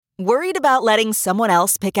Worried about letting someone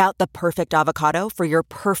else pick out the perfect avocado for your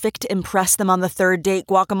perfect impress them on the third date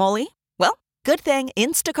guacamole? Well, good thing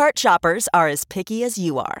Instacart shoppers are as picky as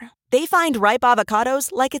you are. They find ripe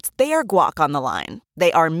avocados like it's their guac on the line.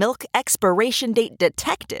 They are milk expiration date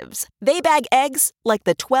detectives. They bag eggs like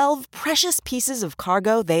the 12 precious pieces of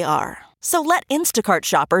cargo they are. So let Instacart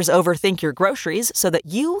shoppers overthink your groceries so that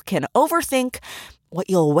you can overthink what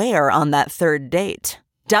you'll wear on that third date.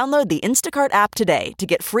 Download the Instacart app today to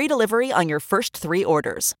get free delivery on your first 3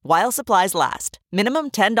 orders, while supplies last.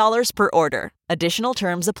 Minimum $10 per order. Additional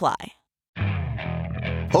terms apply.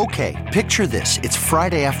 Okay, picture this. It's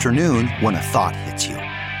Friday afternoon when a thought hits you.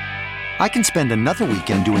 I can spend another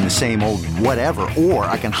weekend doing the same old whatever, or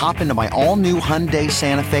I can hop into my all-new Hyundai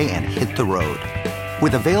Santa Fe and hit the road.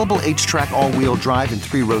 With available H-Track all-wheel drive and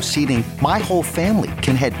 3-row seating, my whole family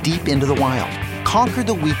can head deep into the wild. Conquer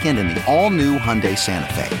the weekend in the all-new Hyundai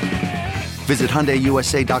Santa Fe. Visit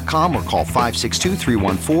HyundaiUSA.com or call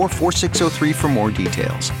 562-314-4603 for more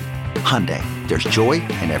details. Hyundai, there's joy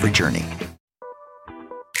in every journey.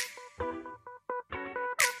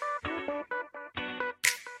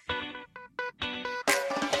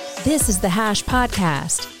 This is the Hash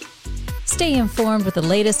Podcast. Stay informed with the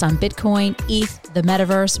latest on Bitcoin, ETH, the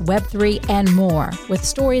metaverse, Web3, and more with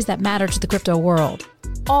stories that matter to the crypto world.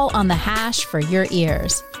 All on the Hash for your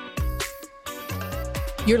ears.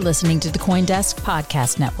 You're listening to the CoinDesk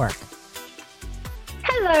Podcast Network.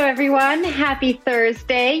 Hello, everyone. Happy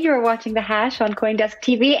Thursday. You're watching the Hash on CoinDesk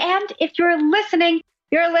TV. And if you're listening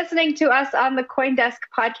to us on the CoinDesk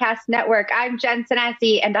Podcast Network. I'm Jen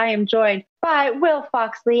Sanasi, and I am joined by Will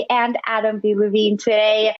Foxley and Adam B. Levine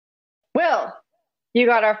today. Will, you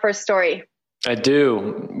got our first story. I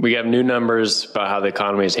do. We have new numbers about how the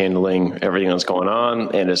economy is handling everything that's going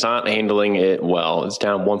on, and it's not handling it well. It's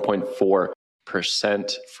down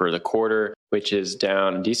 1.4% for the quarter, which is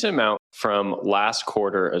down a decent amount from last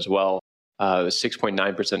quarter as well.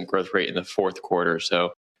 6.9% growth rate in the fourth quarter.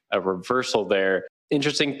 So a reversal there.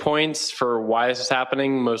 Interesting points for why this is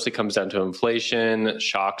happening mostly comes down to inflation,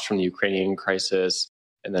 shocks from the Ukrainian crisis,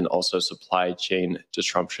 and then also supply chain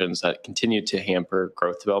disruptions that continue to hamper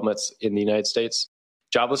growth developments in the United States.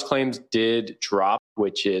 Jobless claims did drop,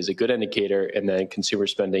 which is a good indicator, and then consumer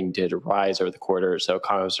spending did rise over the quarter. So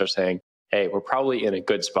economists are saying, hey, we're probably in a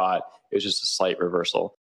good spot. It was just a slight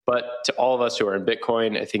reversal. But to all of us who are in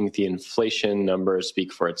Bitcoin, I think the inflation numbers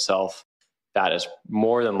speak for itself. That is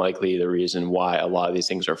more than likely the reason why a lot of these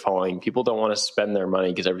things are falling. People don't want to spend their money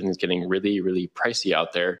because everything's getting really, really pricey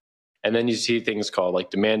out there. And then you see things called like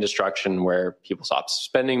demand destruction where people stop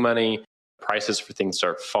spending money, prices for things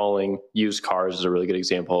start falling. Used cars is a really good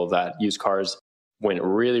example of that. Used cars went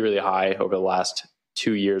really, really high over the last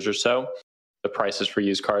 2 years or so, the prices for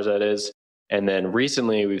used cars, that is. And then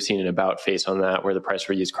recently we've seen an about face on that where the price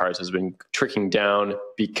for used cars has been tricking down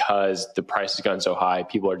because the price has gotten so high.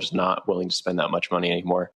 People are just not willing to spend that much money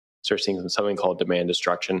anymore. So we're seeing something called demand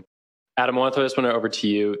destruction. Adam, I want to throw this one over to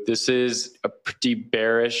you. This is a pretty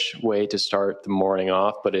bearish way to start the morning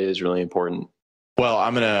off, but it is really important. Well,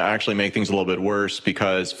 I'm going to actually make things a little bit worse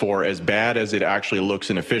because for as bad as it actually looks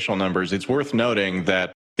in official numbers, it's worth noting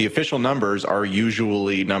that the official numbers are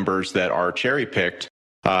usually numbers that are cherry-picked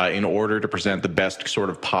in order to present the best sort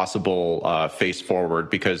of possible face forward,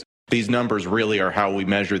 because these numbers really are how we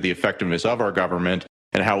measure the effectiveness of our government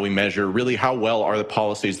and how we measure really how well are the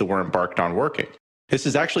policies that we're embarked on working. This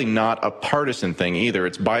is actually not a partisan thing either.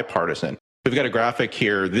 It's bipartisan. We've got a graphic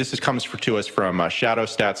here. This comes to us from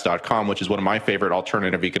shadowstats.com, which is one of my favorite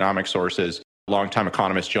alternative economic sources. Longtime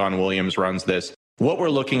economist John Williams runs this. What we're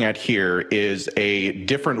looking at here is a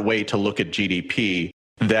different way to look at GDP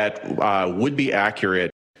that would be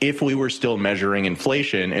accurate if we were still measuring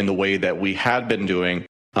inflation in the way that we had been doing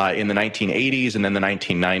in the 1980s and then the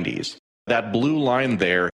 1990s. That blue line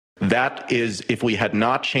there, that is if we had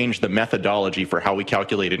not changed the methodology for how we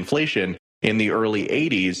calculate inflation in the early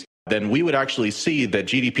 80s, then we would actually see that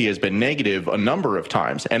GDP has been negative a number of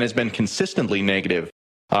times and has been consistently negative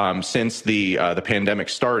since the pandemic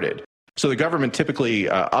started. So the government typically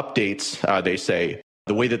updates, they say,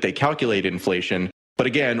 the way that they calculate inflation. But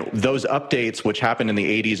again, those updates, which happened in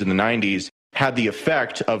the 80s and the 90s, had the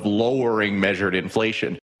effect of lowering measured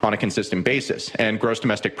inflation on a consistent basis. And gross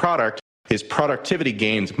domestic product is productivity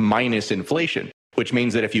gains minus inflation, which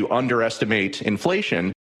means that if you underestimate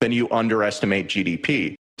inflation, then you underestimate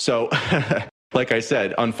GDP. So, like I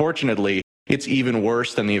said, unfortunately, it's even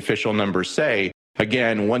worse than the official numbers say,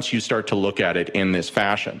 again, once you start to look at it in this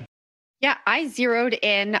fashion. Yeah, I zeroed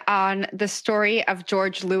in on the story of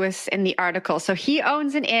George Lewis in the article. So he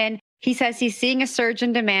owns an inn He says he's seeing a surge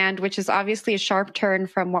in demand, which is obviously a sharp turn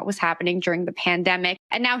from what was happening during the pandemic.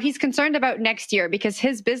 And now he's concerned about next year because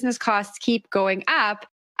his business costs keep going up.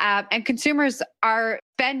 And consumers are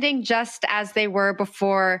spending just as they were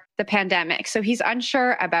before the pandemic. So he's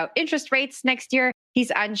unsure about interest rates next year.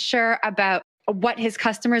 He's unsure about what his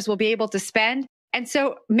customers will be able to spend. And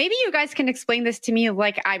so maybe you guys can explain this to me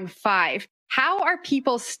like I'm 5. How are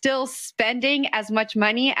people still spending as much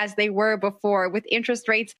money as they were before with interest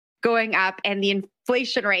rates going up and the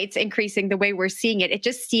inflation rates increasing the way we're seeing it? It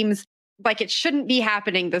just seems like it shouldn't be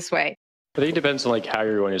happening this way. I think it depends on like how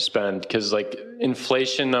you're going to spend, because like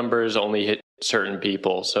inflation numbers only hit certain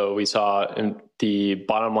people. So we saw the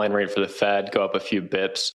bottom line rate for the Fed go up a few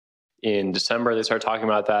bips in December. They started talking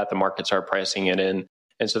about that. The market started pricing it in.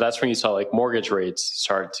 And so that's when you saw like mortgage rates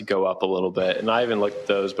start to go up a little bit. And I haven't looked at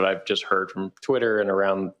those, but I've just heard from Twitter and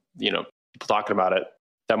around, people talking about it,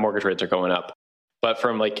 that mortgage rates are going up. But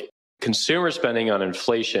from like consumer spending on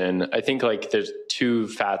inflation, I think like there's two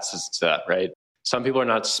facets to that, right? Some people are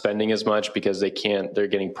not spending as much because they're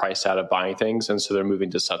getting priced out of buying things. And so they're moving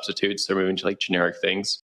to substitutes. They're moving to like generic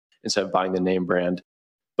things instead of buying the name brand.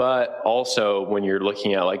 But also when you're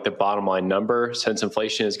looking at like the bottom line number, since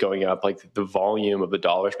inflation is going up, like the volume of the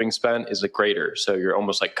dollars being spent is like greater. So you're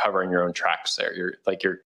almost like covering your own tracks there.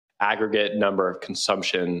 Your aggregate number of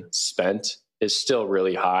consumption spent is still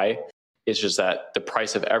really high. It's just that the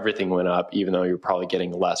price of everything went up, even though you're probably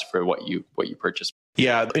getting less for what you purchased.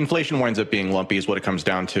 Yeah, inflation winds up being lumpy is what it comes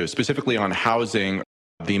down to. Specifically on housing,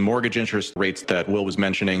 the mortgage interest rates that Will was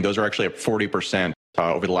mentioning, those are actually up 40%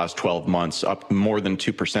 over the last 12 months, up more than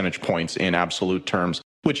 2 percentage points in absolute terms,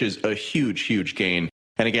 which is a huge, huge gain.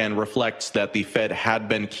 And again, reflects that the Fed had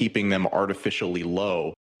been keeping them artificially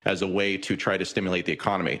low as a way to try to stimulate the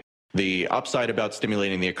economy. The upside about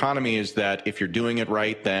stimulating the economy is that if you're doing it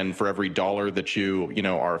right, then for every dollar that you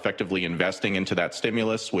are effectively investing into that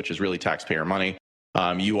stimulus, which is really taxpayer money,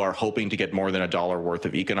 you are hoping to get more than $1 worth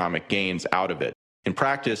of economic gains out of it. In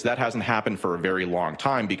practice, that hasn't happened for a very long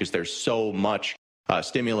time because there's so much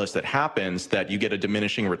stimulus that happens that you get a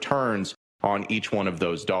diminishing returns on each one of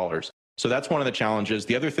those dollars. So that's one of the challenges.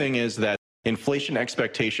 The other thing is that inflation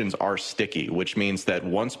expectations are sticky, which means that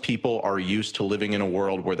once people are used to living in a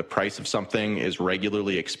world where the price of something is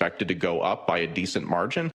regularly expected to go up by a decent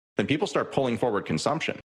margin, then people start pulling forward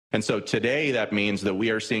consumption. And so today that means that we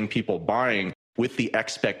are seeing people buying with the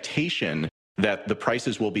expectation that the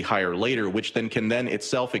prices will be higher later, which then can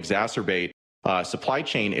itself exacerbate supply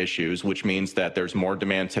chain issues, which means that there's more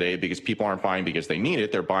demand today because people aren't buying because they need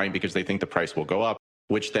it. They're buying because they think the price will go up,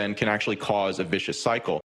 which then can actually cause a vicious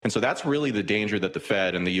cycle. And so that's really the danger that the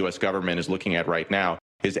Fed and the U.S. government is looking at right now,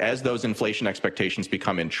 is as those inflation expectations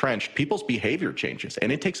become entrenched, people's behavior changes.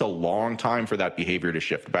 And it takes a long time for that behavior to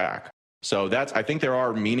shift back. So I think there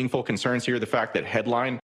are meaningful concerns here. The fact that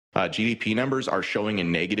headline GDP numbers are showing a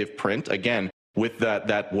negative print, again, with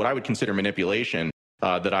that what I would consider manipulation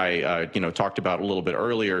that I talked about a little bit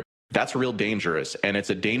earlier, that's real dangerous. And it's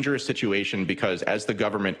a dangerous situation because as the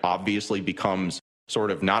government obviously becomes sort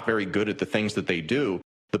of not very good at the things that they do,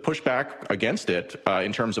 the pushback against it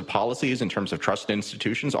in terms of policies, in terms of trust in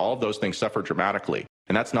institutions, all of those things suffer dramatically.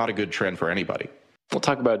 And that's not a good trend for anybody. We'll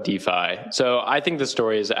talk about DeFi. So I think the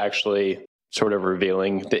story is actually sort of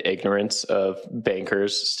revealing the ignorance of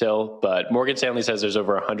bankers still. But Morgan Stanley says there's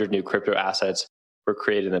over 100 new crypto assets were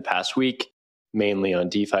created in the past week, mainly on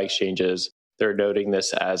DeFi exchanges. They're noting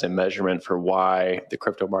this as a measurement for why the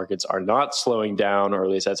crypto markets are not slowing down, or at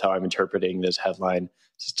least that's how I'm interpreting this headline.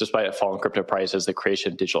 Despite a fall in crypto prices, the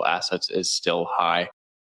creation of digital assets is still high.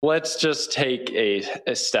 Let's just take a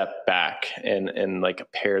step back and like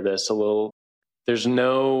pair this a little. There's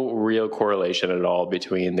no real correlation at all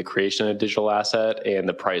between the creation of a digital asset and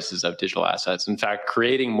the prices of digital assets. In fact,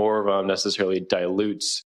 creating more of them necessarily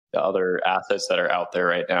dilutes the other assets that are out there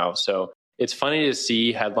right now. So it's funny to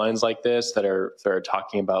see headlines like this that are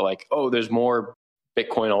talking about like, oh, there's more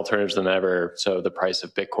Bitcoin alternatives than ever. So the price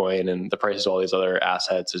of Bitcoin and the prices of all these other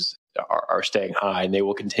assets are staying high, and they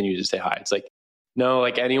will continue to stay high. It's like, no,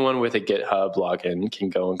 like anyone with a GitHub login can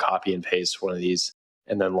go and copy and paste one of these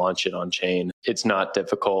and then launch it on chain. It's not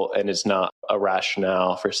difficult, and it's not a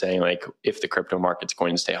rationale for saying like if the crypto market's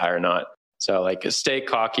going to stay high or not. So like stay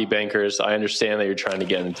cocky, bankers. I understand that you're trying to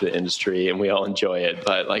get into the industry and we all enjoy it,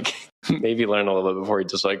 but like maybe learn a little bit before you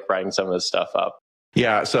just like writing some of this stuff up.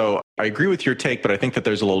 Yeah, so I agree with your take, but I think that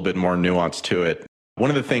there's a little bit more nuance to it. One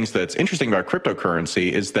of the things that's interesting about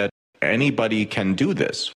cryptocurrency is that anybody can do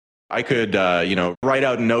this. I could, write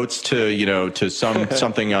out notes to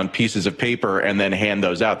something on pieces of paper and then hand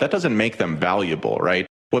those out. That doesn't make them valuable, right?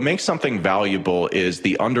 What makes something valuable is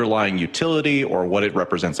the underlying utility or what it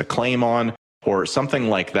represents a claim on or something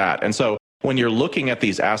like that. And so when you're looking at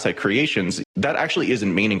these asset creations, that actually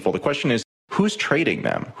isn't meaningful. The question is, who's trading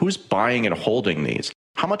them? Who's buying and holding these?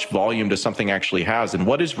 How much volume does something actually have? And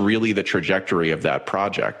what is really the trajectory of that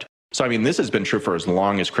project? So, I mean, this has been true for as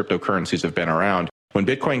long as cryptocurrencies have been around. When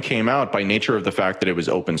Bitcoin came out, by nature of the fact that it was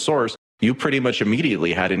open source, you pretty much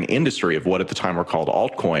immediately had an industry of what at the time were called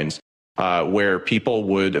altcoins, where people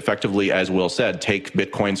would effectively, as Will said, take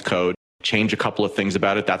Bitcoin's code, change a couple of things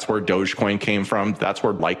about it. That's where Dogecoin came from. That's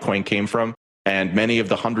where Litecoin came from. And many of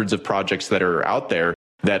the hundreds of projects that are out there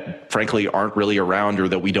that frankly aren't really around or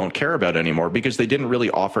that we don't care about anymore because they didn't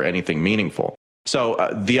really offer anything meaningful. So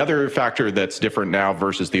the other factor that's different now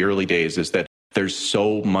versus the early days is that there's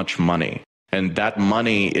so much money. And that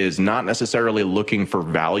money is not necessarily looking for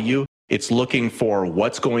value. It's looking for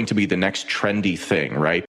what's going to be the next trendy thing,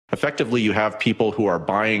 right? Effectively, you have people who are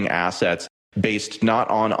buying assets based not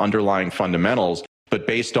on underlying fundamentals, but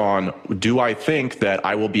based on, do I think that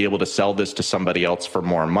I will be able to sell this to somebody else for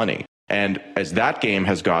more money? And as that game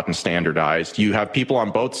has gotten standardized, you have people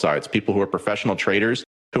on both sides, people who are professional traders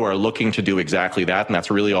who are looking to do exactly that, and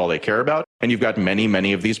that's really all they care about. And you've got many,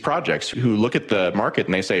 many of these projects who look at the market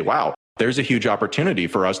and they say, wow, there's a huge opportunity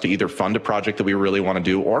for us to either fund a project that we really want to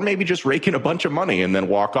do, or maybe just rake in a bunch of money and then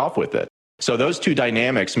walk off with it. So those two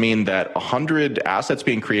dynamics mean that 100 assets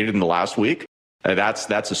being created in the last week, that's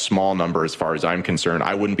a small number as far as I'm concerned.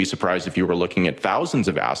 I wouldn't be surprised if you were looking at thousands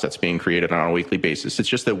of assets being created on a weekly basis. It's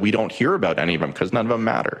just that we don't hear about any of them because none of them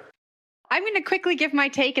matter. I'm going to quickly give my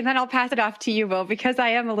take and then I'll pass it off to you, Will, because I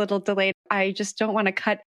am a little delayed. I just don't want to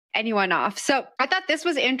cut anyone off. So I thought this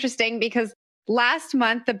was interesting because last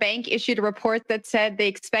month, the bank issued a report that said they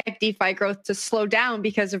expect DeFi growth to slow down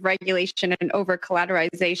because of regulation and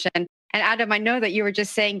over-collateralization. And Adam, I know that you were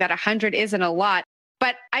just saying that 100 isn't a lot,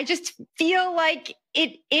 but I just feel like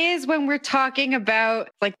it is when we're talking about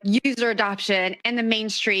like user adoption and the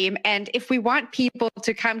mainstream. And if we want people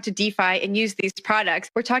to come to DeFi and use these products,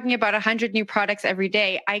 we're talking about 100 new products every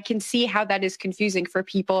day. I can see how that is confusing for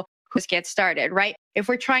people who just get started, right? If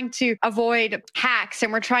we're trying to avoid hacks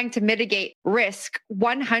and we're trying to mitigate risk,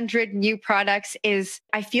 100 new products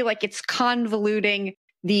I feel like it's convoluting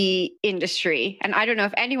the industry. And I don't know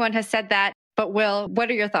if anyone has said that, but Will, what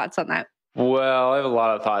are your thoughts on that? Well, I have a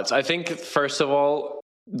lot of thoughts. I think, first of all,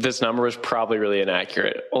 this number was probably really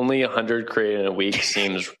inaccurate. Only 100 created in a week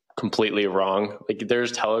seems completely wrong. Like,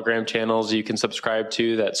 there's Telegram channels you can subscribe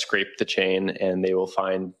to that scrape the chain, and they will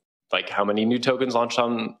find like how many new tokens launched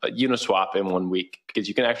on Uniswap in 1 week, because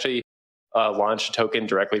you can actually launch a token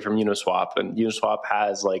directly from Uniswap, and Uniswap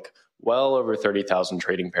has like well over 30,000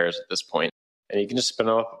 trading pairs at this point. And you can just spin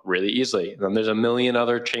them up really easily. And then there's a million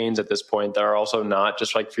other chains at this point that are also not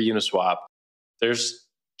just like for Uniswap. There's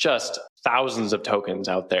just thousands of tokens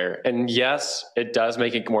out there. And yes, it does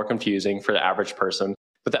make it more confusing for the average person,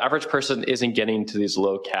 but the average person isn't getting to these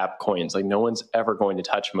low cap coins. Like, no one's ever going to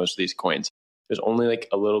touch most of these coins. There's only like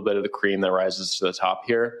a little bit of the cream that rises to the top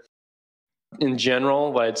here. In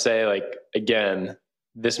general, what I'd say, like, again,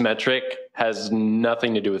 this metric has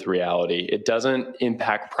nothing to do with reality. It doesn't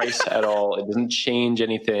impact price at all. It doesn't change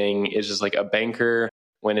anything. It's just like a banker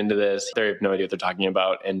went into this. They have no idea what they're talking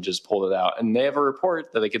about and just pulled it out. And they have a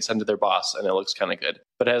report that they could send to their boss, and it looks kind of good.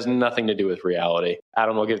 But it has nothing to do with reality.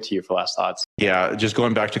 Adam, I'll give it to you for last thoughts. Yeah, just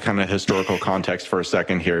going back to kind of historical context for a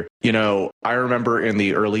second here. You know, I remember in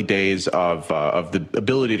the early days of the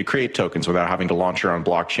ability to create tokens without having to launch your own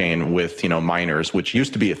blockchain with, miners, which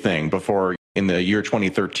used to be a thing before. In the year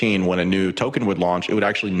 2013, when a new token would launch, it would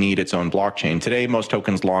actually need its own blockchain. Today, most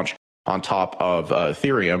tokens launch on top of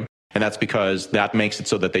Ethereum, and that's because that makes it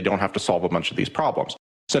so that they don't have to solve a bunch of these problems.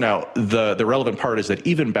 So now, the relevant part is that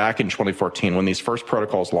even back in 2014, when these first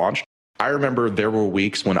protocols launched, I remember there were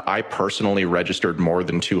weeks when I personally registered more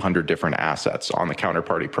than 200 different assets on the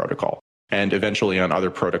Counterparty protocol, and eventually on other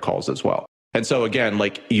protocols as well. And so again,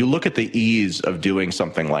 like, you look at the ease of doing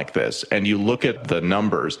something like this, and you look at the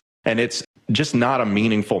numbers, and it's just not a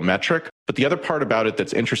meaningful metric. But the other part about it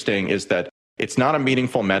that's interesting is that it's not a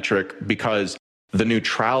meaningful metric because the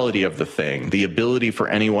neutrality of the thing, the ability for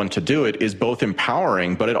anyone to do it, is both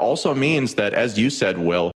empowering, but it also means that, as you said,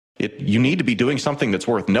 Will, you need to be doing something that's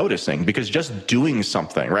worth noticing, because just doing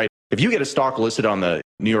something, right? If you get a stock listed on the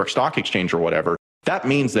New York Stock Exchange or whatever, that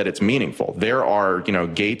means that it's meaningful. There are,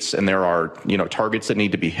 gates and there are, targets that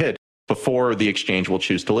need to be hit before the exchange will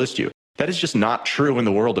choose to list you. That is just not true in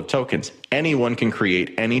the world of tokens. Anyone can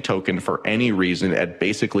create any token for any reason at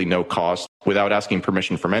basically no cost without asking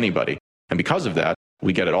permission from anybody. And because of that,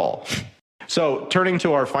 we get it all. So turning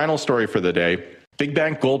to our final story for the day, Big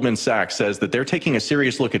bank Goldman Sachs says that they're taking a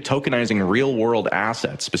serious look at tokenizing real-world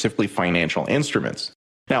assets, specifically financial instruments.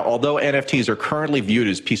 Now, although NFTs are currently viewed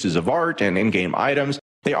as pieces of art and in-game items,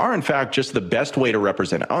 they are in fact just the best way to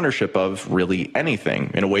represent ownership of really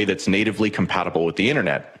anything in a way that's natively compatible with the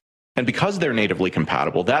internet. And because they're natively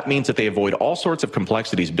compatible, that means that they avoid all sorts of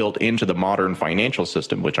complexities built into the modern financial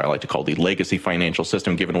system, which I like to call the legacy financial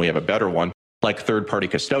system, given we have a better one, like third-party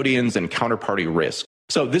custodians and counterparty risk.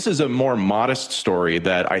 So this is a more modest story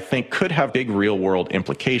that I think could have big real-world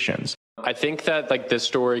implications. I think that this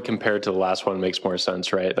story compared to the last one makes more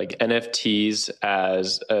sense, right? Like NFTs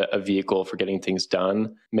as a vehicle for getting things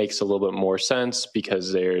done makes a little bit more sense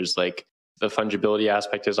because there's the fungibility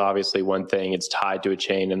aspect is obviously one thing. It's tied to a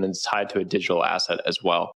chain and then it's tied to a digital asset as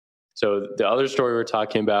well. So the other story we're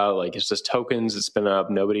talking about, it's just tokens that spin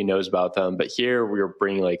up. Nobody knows about them. But here we're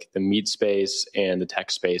bringing the meat space and the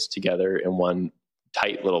tech space together in one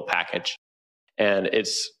tight little package. And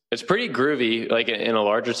it's pretty groovy, in a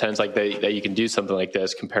larger sense, that you can do something like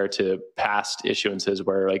this compared to past issuances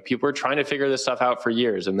where people were trying to figure this stuff out for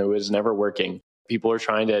years and it was never working. People are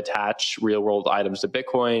trying to attach real world items to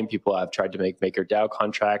Bitcoin. People have tried to make MakerDAO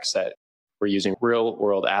contracts that were using real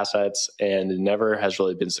world assets and it never has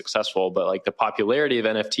really been successful. But the popularity of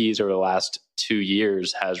NFTs over the last 2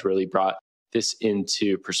 years has really brought this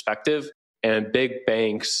into perspective. And big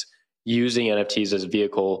banks using NFTs as a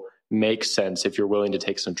vehicle makes sense if you're willing to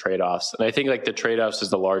take some trade-offs. And I think the trade-offs is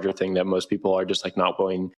the larger thing that most people are just not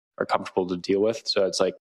willing or comfortable to deal with. So it's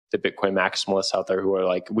the Bitcoin maximalists out there who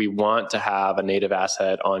are we want to have a native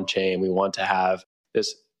asset on chain. We want to have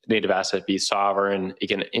this native asset be sovereign. It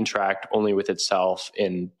can interact only with itself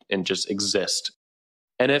and just exist.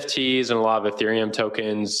 NFTs and a lot of Ethereum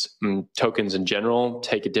tokens in general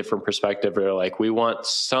take a different perspective. They're we want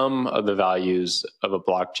some of the values of a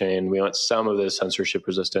blockchain. We want some of the censorship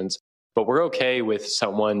resistance, but we're okay with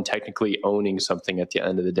someone technically owning something at the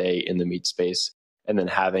end of the day in the meat space and then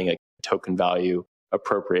having a token value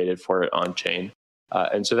appropriated for it on chain.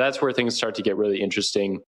 And so that's where things start to get really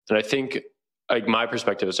interesting. And I think my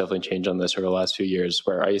perspective has definitely changed on this over the last few years,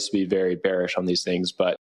 where I used to be very bearish on these things.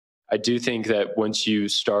 But I do think that once you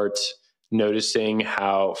start noticing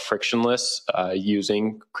how frictionless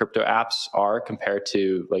using crypto apps are compared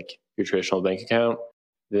to your traditional bank account,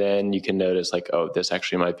 then you can notice oh, this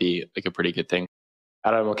actually might be a pretty good thing.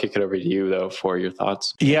 Adam, I'll kick it over to you though for your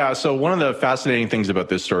thoughts. Yeah. So one of the fascinating things about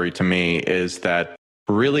this story to me is that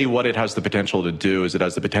really what it has the potential to do is it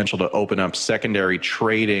has the potential to open up secondary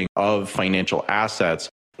trading of financial assets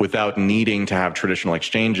without needing to have traditional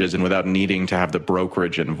exchanges and without needing to have the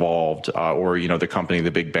brokerage involved or the company, the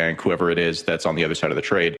big bank, whoever it is that's on the other side of the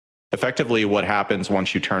trade. Effectively, what happens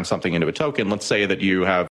once you turn something into a token, let's say that you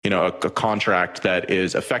have a contract that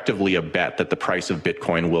is effectively a bet that the price of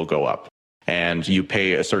Bitcoin will go up. And you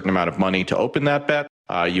pay a certain amount of money to open that bet.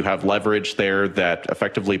 You have leverage there that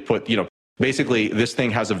effectively basically this thing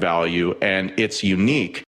has a value and it's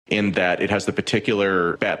unique in that it has the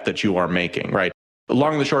particular bet that you are making, right? The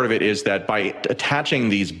long and the short of it is that by attaching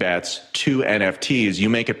these bets to NFTs, you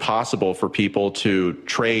make it possible for people to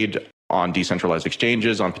trade on decentralized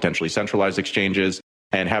exchanges, on potentially centralized exchanges,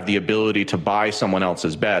 and have the ability to buy someone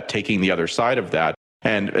else's bet, taking the other side of that.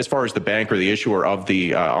 And as far as the bank or the issuer of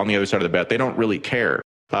the on the other side of the bet, they don't really care.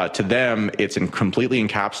 To them, it's completely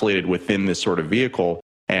encapsulated within this sort of vehicle,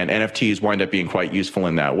 and NFTs wind up being quite useful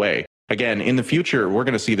in that way. Again, in the future, we're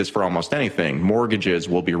going to see this for almost anything. Mortgages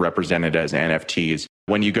will be represented as NFTs.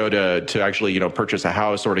 When you go to actually, purchase a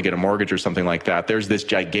house or to get a mortgage or something like that, there's this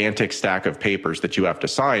gigantic stack of papers that you have to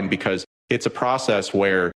sign because it's a process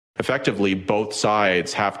where effectively both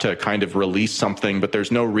sides have to kind of release something, but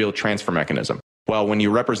there's no real transfer mechanism. Well, when you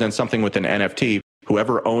represent something with an NFT,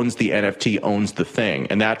 whoever owns the NFT owns the thing.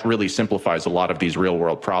 And that really simplifies a lot of these real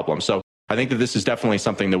world problems. So I think that this is definitely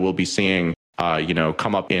something that we'll be seeing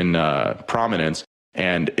come up in prominence.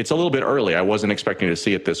 And it's a little bit early. I wasn't expecting to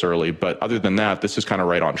see it this early. But other than that, this is kind of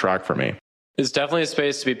right on track for me. It's definitely a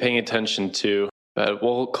space to be paying attention to. But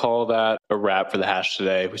we'll call that a wrap for the hash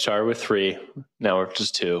today. We started with 3. Now we're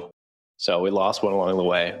just 2. So we lost one along the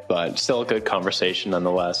way, but still a good conversation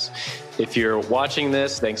nonetheless. If you're watching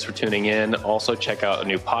this, thanks for tuning in. Also check out a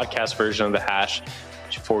new podcast version of The Hash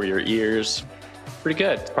for your ears. Pretty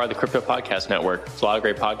good. It's part of the Crypto Podcast Network. It's a lot of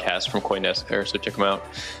great podcasts from CoinDesk there, so check them out.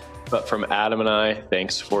 But from Adam and I,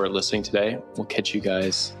 thanks for listening today. We'll catch you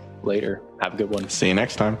guys later. Have a good one. See you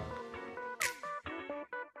next time.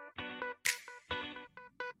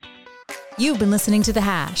 You've been listening to The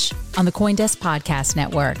Hash on the CoinDesk Podcast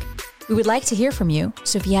Network. We would like to hear from you,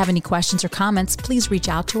 so if you have any questions or comments, please reach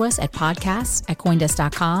out to us at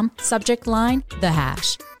podcasts@coindesk.com, subject line, The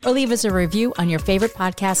Hash, or leave us a review on your favorite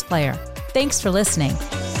podcast player. Thanks for listening.